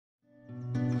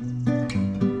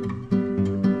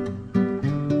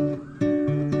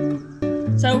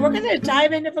So we're going to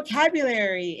dive into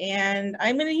vocabulary, and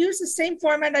I'm going to use the same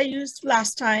format I used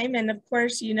last time. And of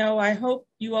course, I hope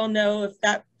you all know if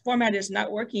that format is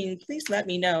not working, please let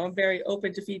me know. I'm very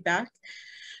open to feedback.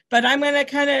 But I'm going to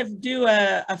kind of do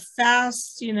a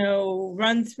fast,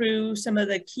 run through some of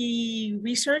the key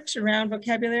research around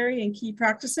vocabulary and key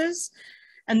practices.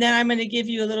 And then I'm going to give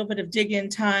you a little bit of dig-in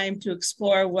time to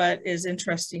explore what is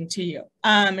interesting to you,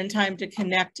 and time to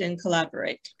connect and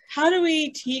collaborate. How do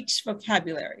we teach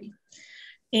vocabulary?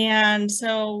 And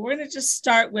so we're going to just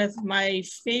start with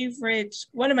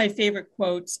one of my favorite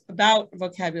quotes about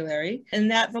vocabulary,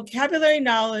 and that vocabulary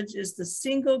knowledge is the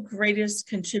single greatest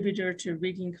contributor to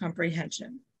reading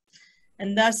comprehension,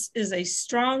 and thus is a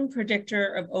strong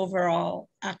predictor of overall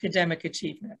academic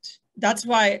achievement. That's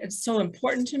why it's so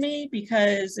important to me,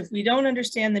 because if we don't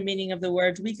understand the meaning of the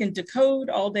words, we can decode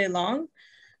all day long.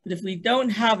 But if we don't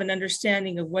have an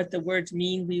understanding of what the words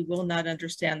mean, we will not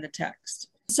understand the text.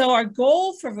 So our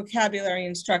goal for vocabulary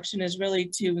instruction is really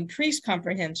to increase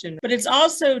comprehension, but it's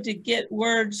also to get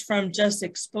words from just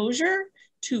exposure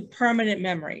to permanent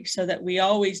memory so that we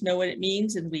always know what it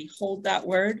means and we hold that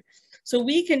word. So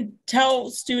we can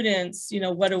tell students,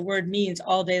 what a word means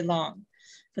all day long,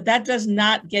 but that does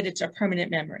not get it to permanent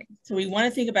memory. So we want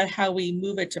to think about how we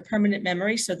move it to permanent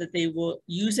memory so that they will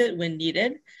use it when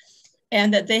needed,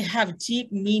 and that they have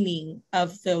deep meaning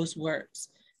of those words,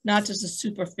 not just a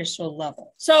superficial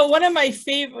level. So one of my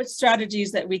favorite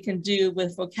strategies that we can do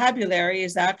with vocabulary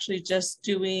is actually just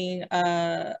doing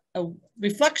a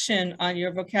reflection on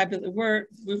your vocabulary word,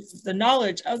 the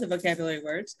knowledge of the vocabulary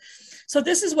words. So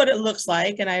this is what it looks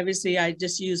like. And obviously I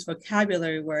just use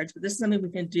vocabulary words, but this is something we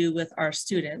can do with our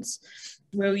students,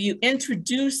 where you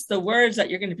introduce the words that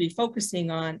you're going to be focusing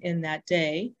on in that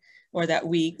day or that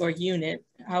week or unit,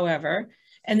 however,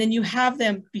 and then you have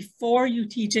them, before you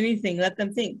teach anything, let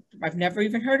them think, I've never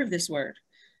even heard of this word.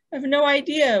 I have no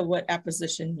idea what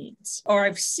apposition means. Or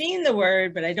I've seen the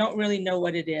word, but I don't really know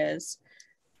what it is.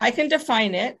 I can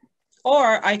define it,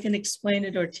 or I can explain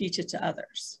it or teach it to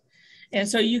others. And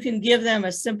so you can give them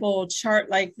a simple chart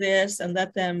like this and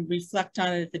let them reflect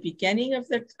on it at the beginning of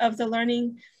the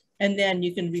learning. And then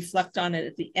you can reflect on it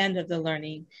at the end of the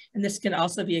learning. And this can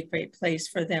also be a great place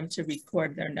for them to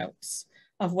record their notes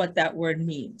of what that word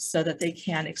means so that they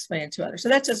can explain it to others. So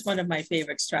that's just one of my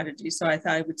favorite strategies. So I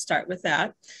thought I would start with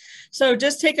that. So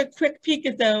just take a quick peek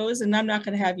at those, and I'm not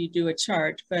going to have you do a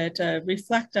chart, but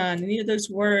reflect on any of those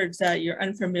words that you're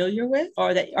unfamiliar with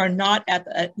or that are not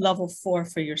at level 4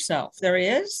 for yourself. There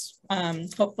is,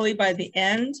 hopefully by the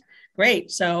end.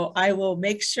 Great. So I will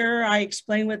make sure I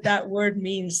explain what that word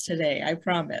means today, I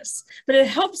promise. But it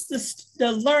helps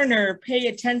the learner pay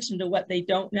attention to what they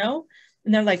don't know.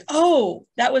 And they're like, oh,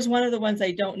 that was one of the ones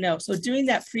I don't know. So doing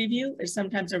that preview is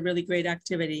sometimes a really great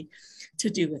activity to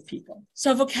do with people.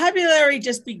 So vocabulary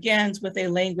just begins with a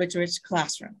language-rich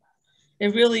classroom.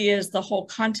 It really is the whole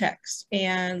context,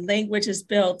 and language is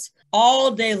built all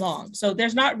day long. So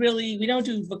we don't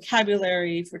do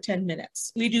vocabulary for 10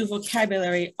 minutes. We do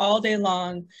vocabulary all day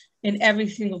long in every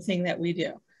single thing that we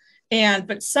do.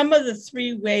 But some of the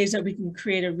 3 ways that we can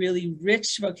create a really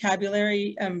rich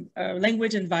vocabulary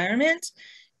language environment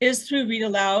is through read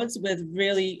alouds with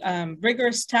really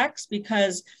rigorous text,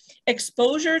 because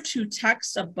exposure to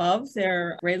text above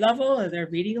their grade level or their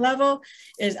reading level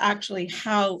is actually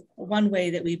one way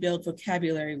that we build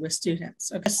vocabulary with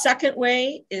students. A second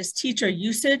way is teacher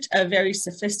usage of very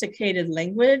sophisticated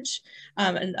language,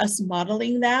 and us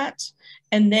modeling that.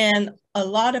 And then a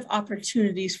lot of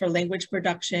opportunities for language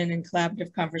production and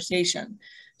collaborative conversation.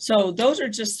 So those are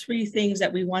just 3 things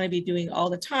that we want to be doing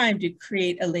all the time to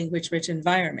create a language-rich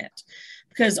environment.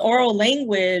 Because oral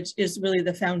language is really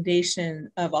the foundation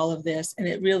of all of this, and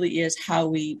it really is how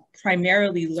we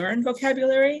primarily learn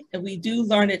vocabulary. And we do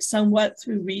learn it somewhat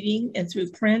through reading and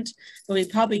through print, but we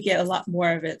probably get a lot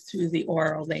more of it through the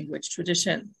oral language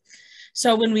tradition.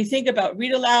 So when we think about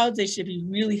read alouds, they should be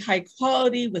really high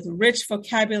quality with rich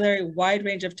vocabulary, wide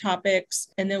range of topics.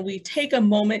 And then we take a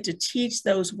moment to teach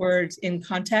those words in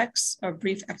context or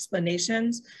brief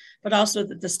explanations, but also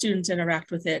that the students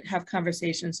interact with it, have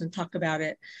conversations and talk about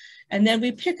it. And then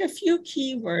we pick a few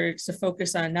keywords to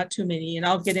focus on, not too many, and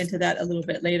I'll get into that a little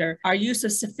bit later. Our use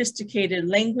of sophisticated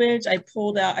language, I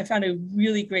found a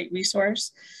really great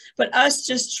resource, but us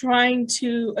just trying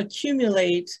to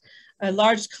accumulate a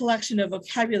large collection of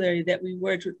vocabulary that we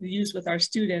use with our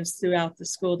students throughout the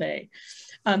school day.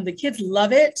 The kids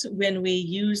love it when we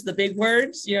use the big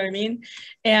words, you know what I mean?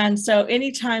 And so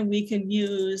anytime we can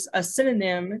use a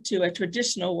synonym to a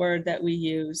traditional word that we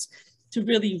use to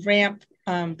really ramp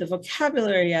the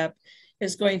vocabulary up,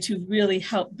 is going to really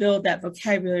help build that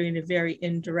vocabulary in a very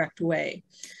indirect way.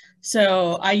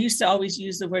 So I used to always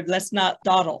use the word, let's not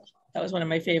dawdle. That was one of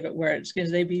my favorite words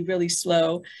because they'd be really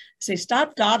slow. Say,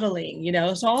 stop dawdling, you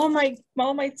know. So all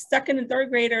my second and third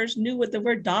graders knew what the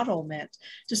word dawdle meant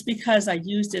just because I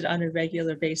used it on a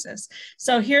regular basis.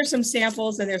 So here's some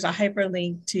samples, and there's a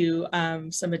hyperlink to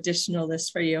some additional lists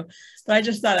for you. But I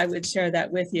just thought I would share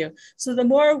that with you. So the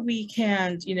more we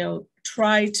can, you know,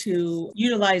 try to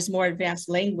utilize more advanced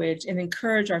language and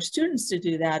encourage our students to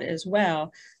do that as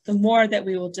well, the more that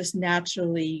we will just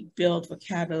naturally build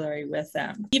vocabulary with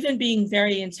them. Even being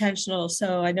very intentional.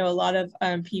 So I know a lot of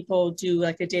people do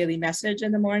like a daily message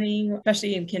in the morning,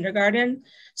 especially in kindergarten.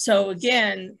 So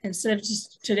again, instead of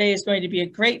just today is going to be a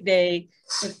great day,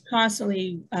 but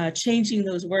constantly changing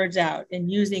those words out and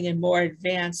using a more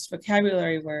advanced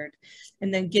vocabulary word,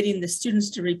 and then getting the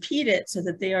students to repeat it so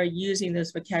that they are using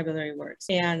those vocabulary words.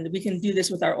 And we can do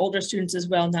this with our older students as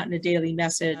well, not in a daily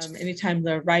message, anytime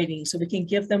they're writing. So we can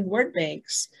give them word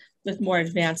banks with more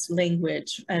advanced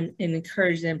language and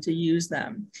encourage them to use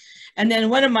them. And then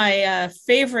one of my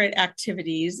favorite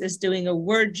activities is doing a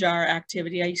word jar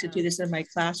activity. I used to do this in my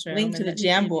classroom. Link to the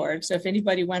Jamboard. So if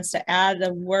anybody wants to add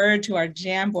a word to our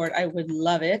Jamboard, I would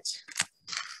love it.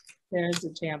 There's the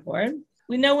Jamboard.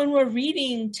 We know when we're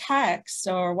reading texts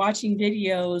or watching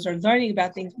videos or learning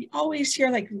about things, we always hear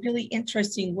like really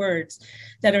interesting words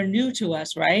that are new to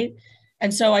us, right?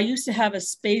 And so I used to have a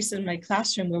space in my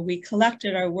classroom where we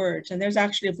collected our words. And there's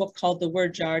actually a book called The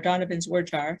Word Jar, Donovan's Word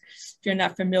Jar, if you're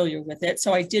not familiar with it.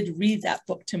 So I did read that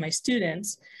book to my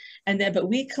students. And then, but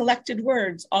we collected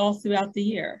words all throughout the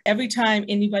year. Every time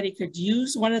anybody could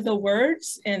use one of the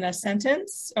words in a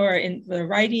sentence or in the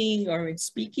writing or in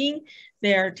speaking,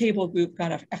 their table group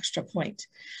got an extra point.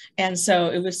 And so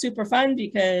it was super fun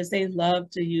because they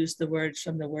loved to use the words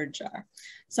from the word jar.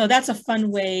 So that's a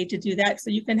fun way to do that. So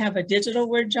you can have a digital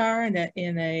word jar in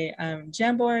a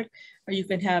Jamboard, or you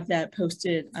can have that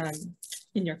posted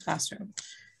in your classroom.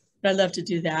 But I love to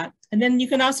do that. And then you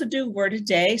can also do word a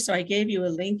day. So I gave you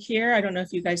a link here. I don't know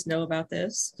if you guys know about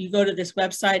this. You go to this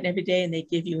website every day and they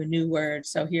give you a new word.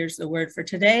 So here's the word for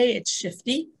today. It's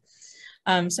shifty.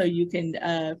 So you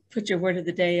can put your word of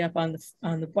the day up on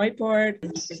the whiteboard.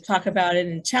 And you can talk about it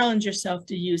and challenge yourself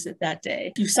to use it that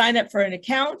day. If you sign up for an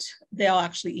account, they'll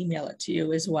actually email it to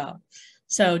you as well.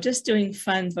 So just doing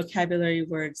fun vocabulary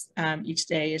words each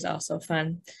day is also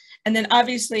fun. And then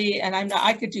obviously, and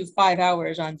I could do 5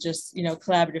 hours on just, you know,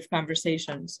 collaborative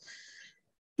conversations,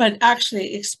 but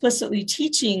actually explicitly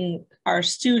teaching our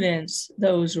students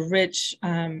those rich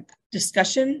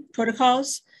discussion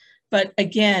protocols. But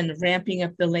again, ramping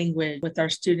up the language with our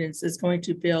students is going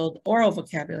to build oral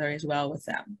vocabulary as well with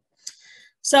them.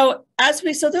 So those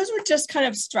were just kind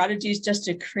of strategies just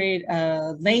to create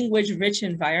a language-rich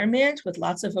environment with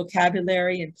lots of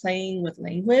vocabulary and playing with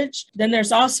language. Then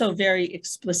there's also very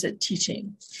explicit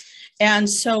teaching. And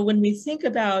so when we think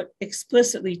about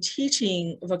explicitly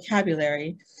teaching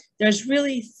vocabulary, there's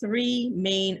really 3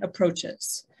 main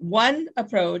approaches. One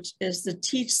approach is to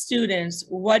teach students,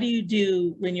 what do you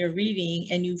do when you're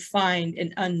reading and you find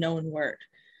an unknown word?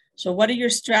 So what are your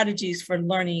strategies for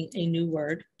learning a new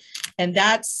word? And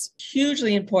that's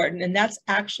hugely important. And that's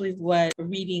actually what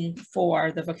Reading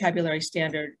for the Vocabulary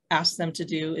Standard asks them to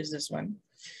do, is this one.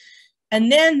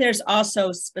 And then there's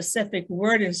also specific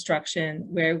word instruction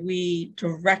where we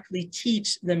directly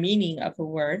teach the meaning of a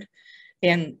word.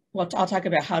 And I'll talk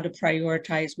about how to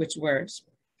prioritize which words.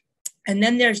 And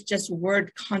then there's just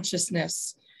word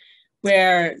consciousness,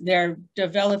 where they're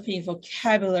developing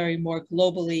vocabulary more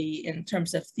globally in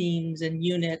terms of themes and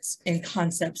units and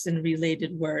concepts and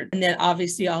related words. And then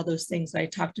obviously all those things I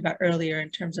talked about earlier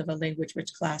in terms of a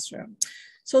language-rich classroom.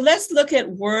 So let's look at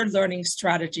word learning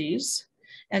strategies.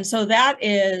 And so that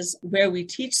is where we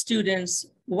teach students,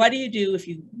 what do you do if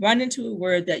you run into a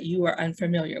word that you are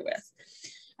unfamiliar with?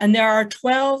 And there are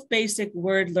 12 basic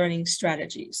word learning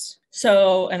strategies.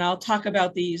 So, and I'll talk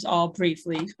about these all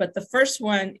briefly, but the first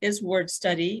one is word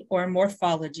study or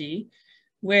morphology,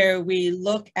 where we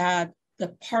look at the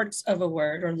parts of a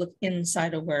word or look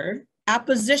inside a word.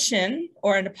 Apposition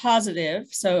or an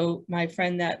appositive. So my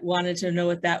friend that wanted to know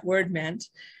what that word meant,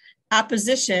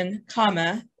 apposition,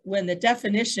 comma, when the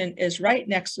definition is right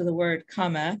next to the word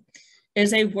comma,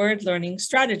 is a word learning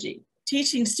strategy.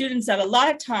 Teaching students that a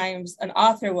lot of times an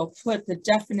author will put the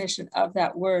definition of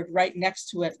that word right next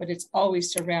to it, but it's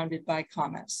always surrounded by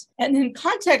commas. And then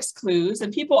context clues,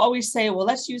 and people always say, well,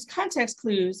 let's use context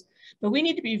clues, but we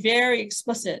need to be very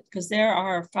explicit because there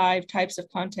are 5 types of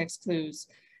context clues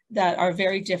that are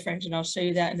very different, and I'll show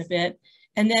you that in a bit.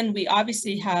 And then we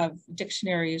obviously have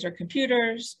dictionaries or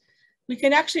computers. We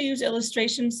can actually use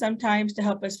illustrations sometimes to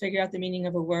help us figure out the meaning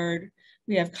of a word.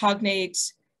 We have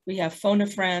cognates, we have phone a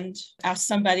friend, ask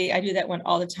somebody. I do that one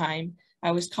all the time. I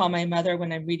always call my mother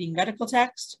when I'm reading medical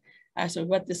text. So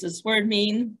what does this word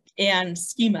mean? And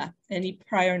schema, any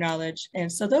prior knowledge. And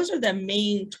so those are the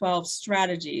main 12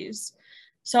 strategies.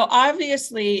 So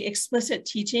obviously explicit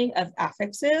teaching of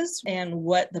affixes and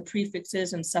what the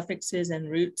prefixes and suffixes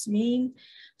and roots mean.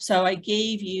 So I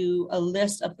gave you a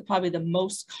list of probably the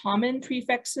most common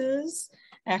prefixes.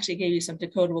 I actually gave you some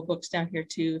decodable books down here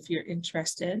too, if you're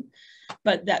interested,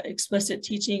 but that explicit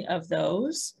teaching of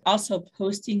those, also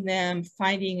posting them,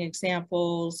 finding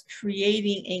examples,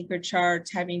 creating anchor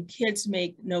charts, having kids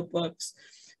make notebooks,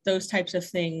 those types of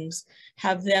things,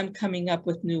 have them coming up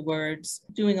with new words,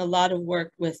 doing a lot of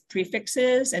work with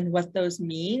prefixes and what those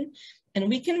mean. And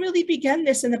we can really begin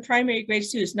this in the primary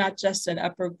grades too. It's not just an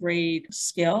upper grade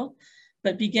skill,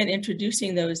 but begin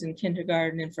introducing those in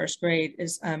kindergarten and first grade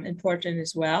is important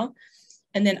as well.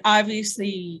 And then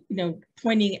obviously,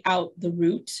 pointing out the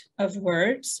root of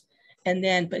words. And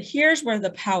then, but here's where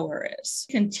the power is.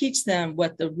 You can teach them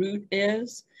what the root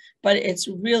is, but it's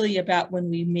really about when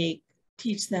we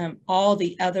teach them all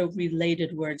the other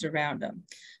related words around them.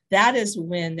 That is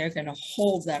when they're going to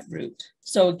hold that root.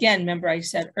 So again, remember I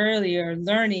said earlier,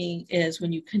 learning is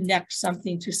when you connect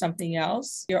something to something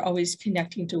else, you're always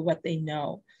connecting to what they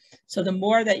know. So the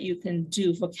more that you can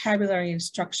do vocabulary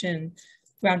instruction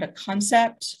around a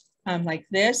concept like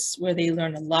this, where they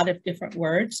learn a lot of different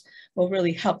words, will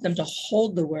really help them to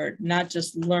hold the word, not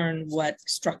just learn what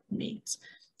struct means.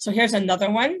 So here's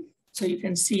another one. So you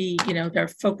can see, they're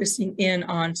focusing in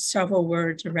on several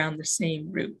words around the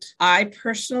same root. I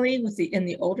personally, in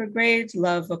the older grades,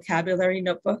 love vocabulary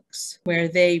notebooks where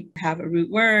they have a root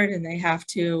word and they have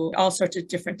all sorts of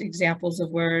different examples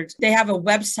of words. They have a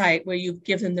website where you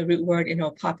give them the root word and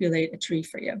it'll populate a tree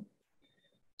for you.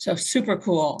 So super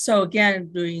cool. So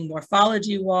again, doing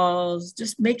morphology walls,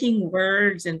 just making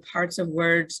words and parts of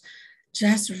words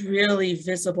just really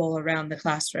visible around the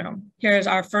classroom. Here's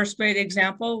our first grade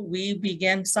example. We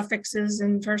begin suffixes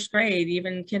in first grade,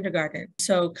 even kindergarten.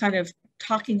 So kind of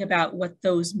talking about what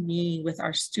those mean with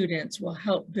our students will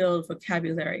help build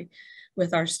vocabulary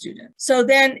with our students. So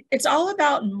then it's all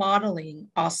about modeling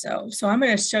also. So I'm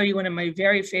going to show you one of my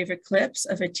very favorite clips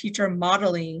of a teacher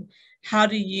modeling how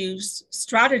to use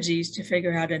strategies to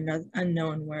figure out an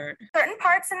unknown word. Certain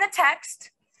parts in the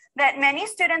text that many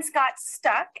students got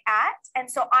stuck at. And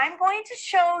so I'm going to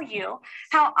show you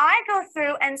how I go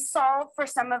through and solve for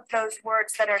some of those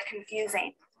words that are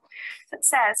confusing. So it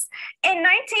says, in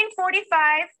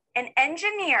 1945, an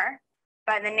engineer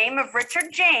by the name of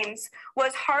Richard James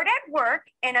was hard at work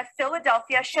in a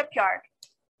Philadelphia shipyard.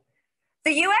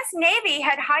 The US Navy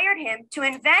had hired him to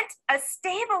invent a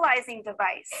stabilizing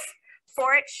device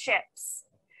for its ships.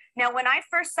 Now, when I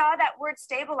first saw that word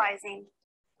stabilizing,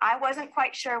 I wasn't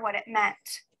quite sure what it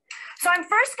meant. So I'm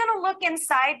first going to look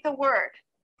inside the word,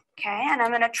 okay? And I'm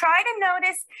going to try to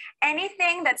notice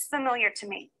anything that's familiar to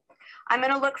me. I'm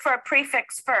going to look for a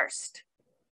prefix first.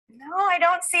 No, I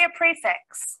don't see a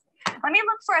prefix. Let me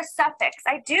look for a suffix.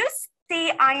 I do see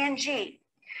ing.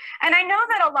 And I know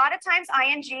that a lot of times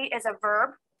ing is a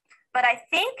verb, but I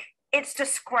think it's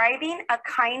describing a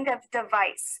kind of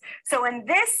device. So in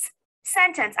this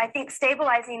sentence, I think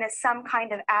stabilizing is some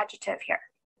kind of adjective here.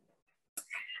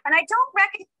 And I don't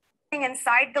recognize anything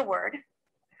inside the word.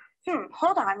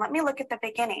 Hold on, let me look at the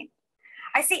beginning.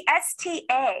 I see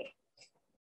S-T-A,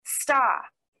 sta,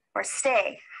 or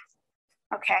stay.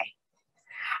 Okay.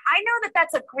 I know that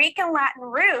that's a Greek and Latin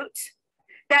root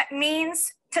that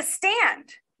means to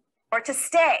stand or to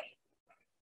stay.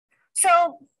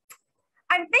 So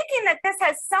I'm thinking that this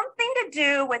has something to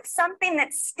do with something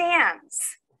that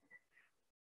stands.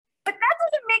 But that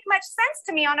doesn't make much sense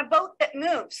to me on a boat that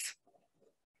moves.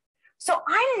 So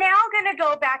I'm now going to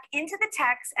go back into the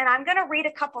text and I'm going to read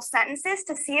a couple sentences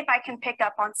to see if I can pick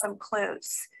up on some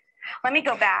clues. Let me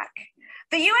go back.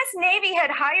 The US Navy had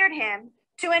hired him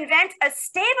to invent a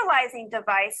stabilizing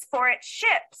device for its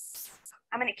ships.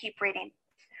 I'm going to keep reading.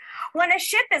 When a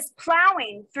ship is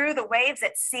plowing through the waves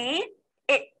at sea,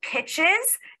 it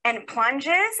pitches and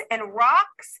plunges and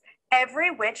rocks every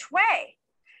which way.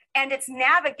 And its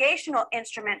navigational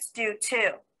instruments do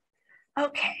too.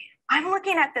 Okay. I'm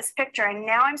looking at this picture and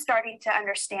now I'm starting to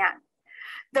understand.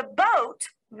 The boat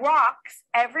rocks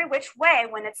every which way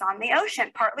when it's on the ocean,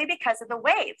 partly because of the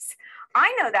waves.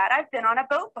 I know that. I've been on a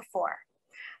boat before.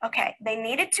 Okay, they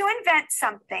needed to invent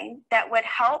something that would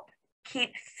help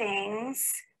keep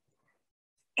things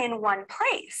in one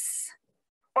place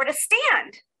or to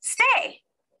stay.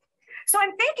 So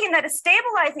I'm thinking that a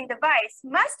stabilizing device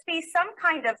must be some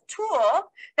kind of tool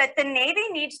that the Navy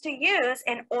needs to use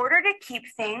in order to keep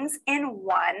things in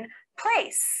one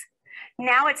place.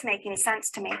 Now it's making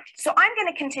sense to me. So I'm going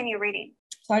to continue reading.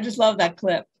 So I just love that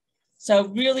clip. So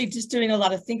really just doing a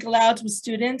lot of think alouds with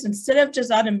students instead of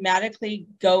just automatically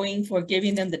going for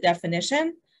giving them the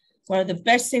definition. One of the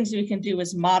best things we can do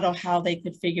is model how they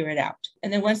could figure it out.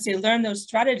 And then once they learn those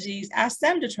strategies, ask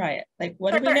them to try it. Like,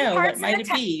 what do we know? What might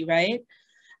it be, right?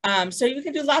 So you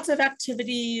can do lots of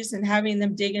activities and having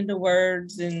them dig into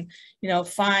words and,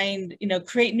 find,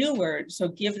 create new words. So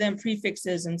give them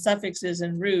prefixes and suffixes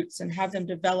and roots and have them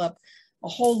develop a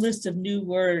whole list of new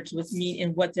words with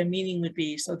and what their meaning would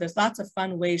be. So there's lots of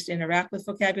fun ways to interact with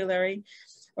vocabulary,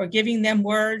 or giving them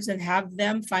words and have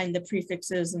them find the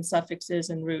prefixes and suffixes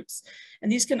and roots.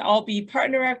 And these can all be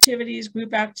partner activities,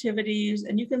 group activities,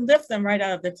 and you can lift them right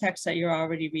out of the text that you're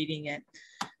already reading it.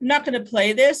 I'm not going to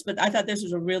play this, but I thought this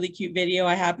was a really cute video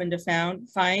I happened to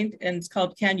find, and it's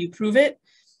called Can You Prove It?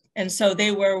 And so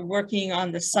they were working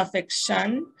on the suffix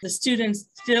shun. The students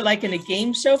did it like in a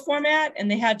game show format,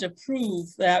 and they had to prove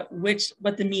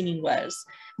what the meaning was.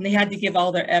 And they had to give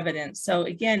all their evidence. So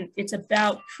again, it's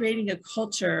about creating a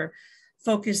culture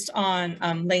focused on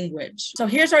language. So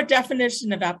here's our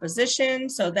definition of apposition.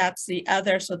 So that's the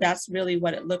other. So that's really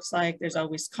what it looks like. There's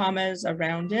always commas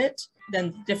around it.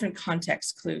 Then different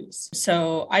context clues.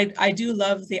 So I do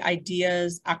love the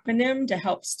ideas acronym to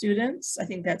help students. I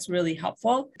think that's really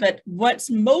helpful. But what's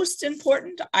most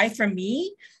important, for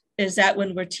me, is that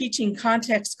when we're teaching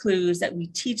context clues, that we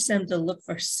teach them to look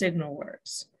for signal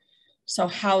words. So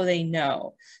how they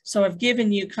know. So I've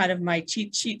given you kind of my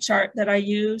cheat sheet chart that I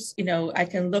use. I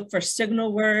can look for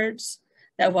signal words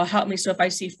that will help me. So if I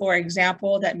see, for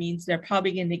example, that means they're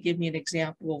probably going to give me an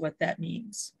example of what that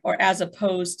means, or as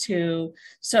opposed to,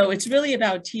 so it's really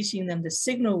about teaching them the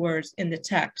signal words in the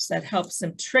text that helps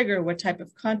them trigger what type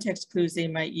of context clues they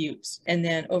might use. And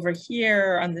then over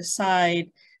here on the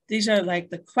side, these are like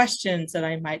the questions that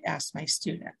I might ask my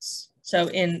students. So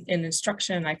in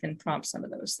instruction, I can prompt some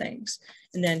of those things.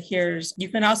 And then you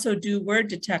can also do word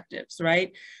detectives,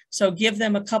 right? So give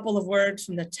them a couple of words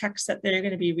from the text that they're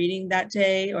going to be reading that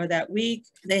day or that week.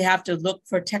 They have to look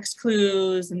for text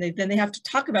clues, and then they have to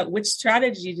talk about which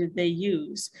strategy did they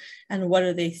use and what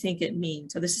do they think it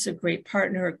means. So this is a great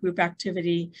partner or group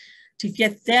activity to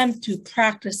get them to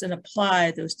practice and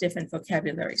apply those different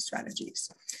vocabulary strategies.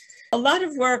 A lot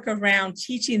of work around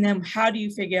teaching them how do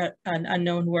you figure out an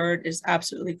unknown word is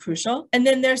absolutely crucial. And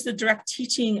then there's the direct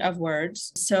teaching of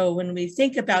words. So when we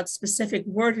think about specific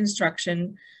word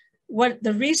instruction, what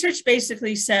the research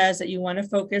basically says that you want to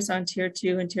focus on tier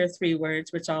 2 and tier 3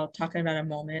 words, which I'll talk about in a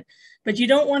moment, but you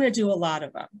don't want to do a lot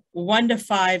of them. 1 to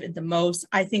 5 at the most.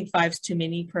 I think 5's too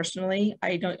many personally.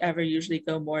 I don't ever usually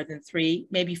go more than 3,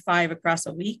 maybe 5 across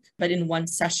a week, but in one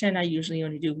session, I usually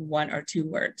only do 1 or 2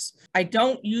 words. I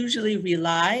don't usually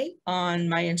rely on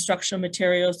my instructional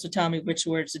materials to tell me which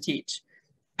words to teach.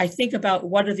 I think about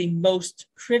what are the most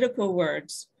critical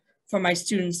words for my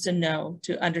students to know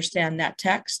to understand that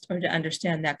text or to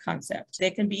understand that concept.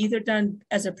 They can be either done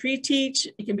as a pre-teach,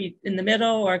 it can be in the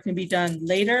middle, or it can be done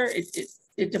later.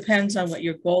 It depends on what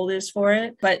your goal is for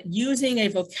it. But using a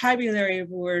vocabulary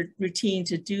word routine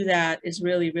to do that is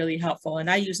really, really helpful.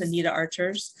 And I use Anita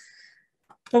Archer's.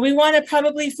 But we want to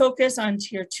probably focus on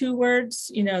tier 2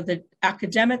 words, the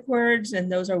academic words,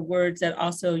 and those are words that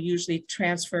also usually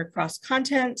transfer across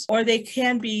content, or they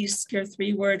can be tier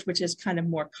 3 words, which is kind of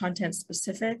more content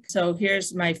specific. So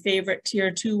here's my favorite tier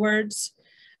 2 words.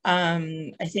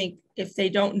 I think if they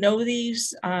don't know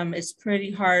these, it's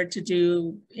pretty hard to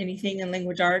do anything in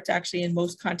language arts, actually in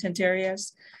most content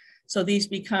areas. So these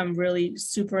become really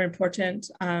super important.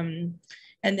 And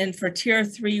then for tier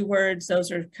 3 words,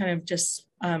 those are kind of just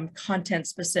content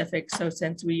specific. So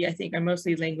since I think are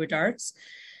mostly language arts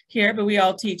here, but we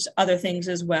all teach other things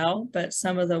as well, but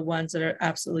some of the ones that are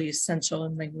absolutely essential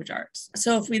in language arts.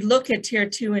 So if we look at tier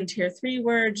 2 and tier 3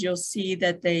 words, you'll see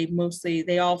that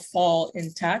they all fall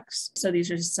in text. So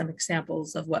these are just some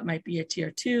examples of what might be a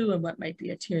tier 2 and what might be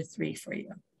a tier 3 for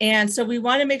you. And so we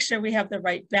want to make sure we have the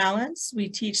right balance. We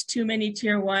teach too many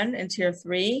tier 1 and tier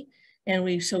 3. And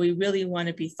we really want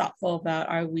to be thoughtful about,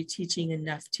 are we teaching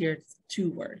enough tier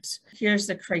 2 words? Here's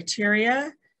the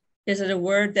criteria. Is it a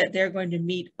word that they're going to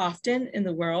meet often in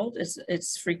the world?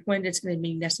 It's frequent, it's going to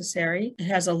be necessary. It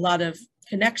has a lot of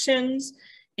connections,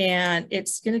 and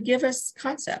it's going to give us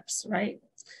concepts, right?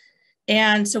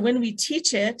 And so when we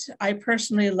teach it, I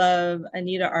personally love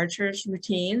Anita Archer's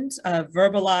routines of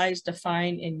verbalize,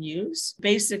 define, and use.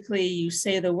 Basically, you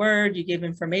say the word, you give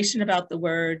information about the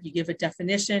word, you give a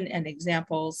definition and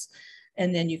examples, And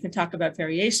then you can talk about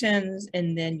variations,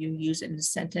 and then you use it in a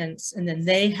sentence, and then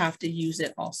they have to use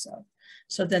it also.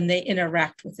 So then they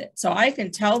interact with it. So I can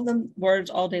tell them words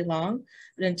all day long,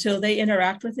 but until they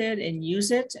interact with it and use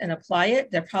it and apply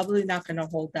it, they're probably not going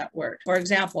to hold that word. For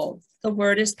example, the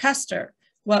word is pester.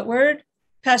 What word?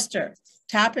 Pester.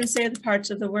 Tap and say the parts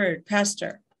of the word.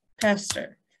 Pester,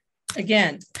 pester.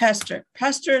 Again, pester.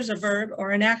 Pester is a verb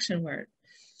or an action word.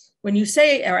 When you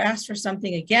say or ask for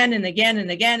something again and again and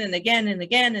again and again and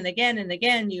again and again and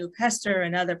again, you pester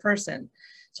another person.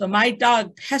 So my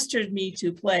dog pestered me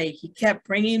to play. He kept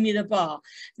bringing me the ball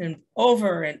and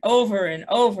over and over and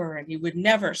over, and he would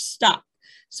never stop.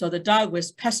 So the dog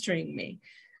was pestering me.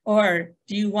 Or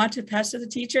do you want to pester the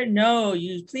teacher? No,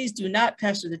 you please do not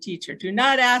pester the teacher. Do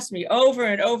not ask me over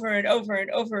and over and over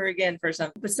and over again for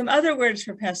something. But some other words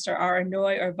for pester are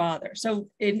annoy or bother. So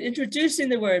in introducing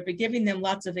the word, but giving them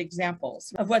lots of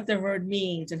examples of what the word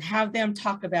means and have them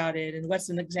talk about it and what's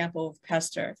an example of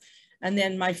pester. And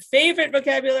then my favorite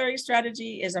vocabulary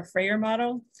strategy is a Freyer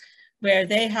model, where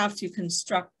they have to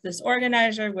construct this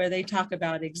organizer where they talk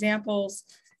about examples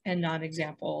and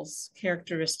non-examples,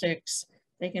 characteristics.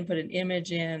 They can put an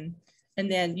image in,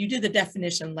 and then you do the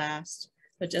definition last,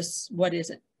 but just what does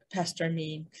it pester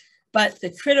mean? But the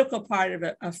critical part of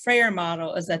a Freyer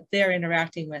model is that they're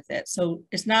interacting with it. So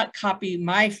it's not copy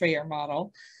my Freyer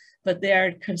model, but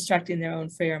they're constructing their own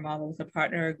Freyer model with a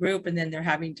partner or group, and then they're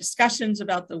having discussions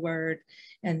about the word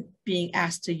and being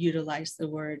asked to utilize the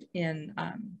word in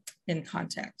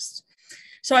context.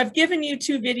 So I've given you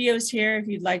 2 videos here if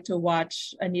you'd like to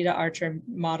watch Anita Archer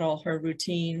model her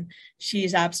routine.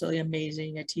 She's absolutely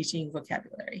amazing at teaching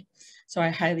vocabulary. So I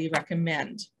highly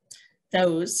recommend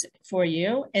those for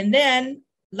you. And then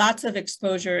lots of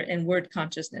exposure and word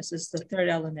consciousness is the third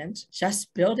element.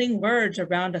 Just building words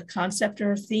around a concept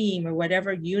or a theme or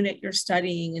whatever unit you're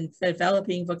studying and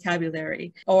developing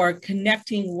vocabulary, or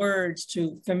connecting words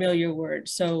to familiar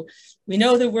words. So we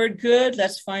know the word good,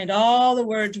 let's find all the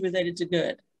words related to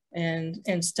good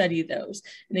and study those.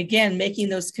 And again, making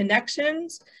those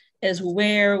connections is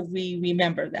where we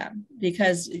remember them,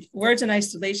 because words in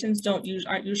isolations aren't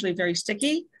usually very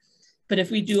sticky. But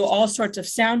if we do all sorts of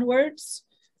sound words,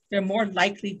 they're more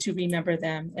likely to remember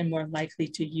them and more likely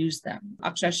to use them.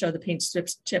 I'll just show the paint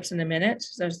chips in a minute.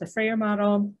 So there's the Freyer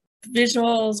model,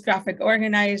 visuals, graphic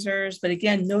organizers, but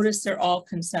again, notice they're all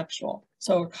conceptual.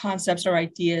 So concepts or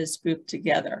ideas grouped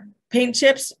together. Paint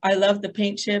chips, I love the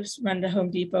paint chips, run to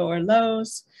Home Depot or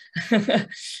Lowe's.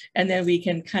 And then we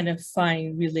can kind of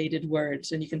find related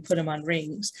words and you can put them on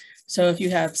rings. So if you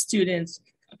have students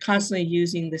constantly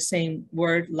using the same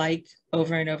word like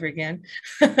over and over again,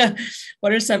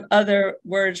 what are some other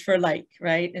words for like,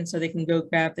 right? And so they can go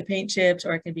grab the paint chips,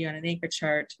 or it can be on an anchor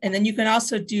chart. And then you can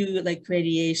also do like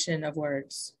gradation of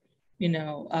words, you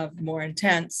know, of more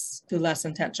intense to less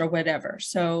intense or whatever.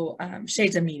 So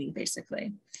shades of meaning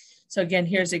basically. So again,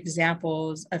 here's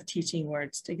examples of teaching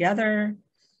words together.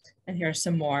 And here's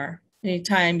some more.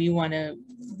 Anytime you want a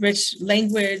rich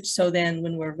language, so then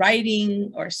when we're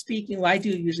writing or speaking, well, I do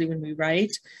usually when we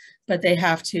write, but they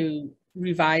have to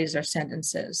revise their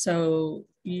sentences. So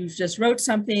you just wrote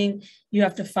something, you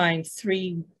have to find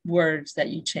 3 words that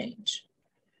you change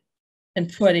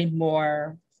and put a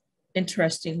more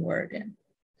interesting word in.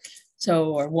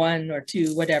 So, or 1 or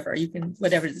 2, whatever, you can,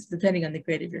 whatever, depending on the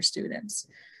grade of your students.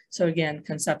 So again,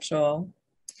 conceptual.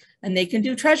 And they can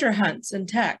do treasure hunts in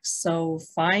text. So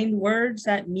find words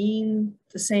that mean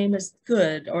the same as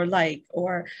good or like,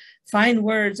 or find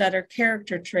words that are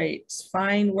character traits,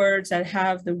 find words that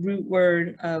have the root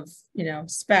word of, you know,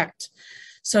 spect.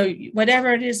 So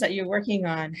whatever it is that you're working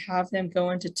on, have them go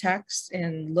into text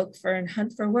and look for and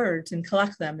hunt for words and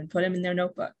collect them and put them in their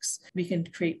notebooks. We can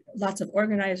create lots of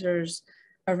organizers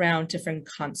around different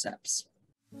concepts.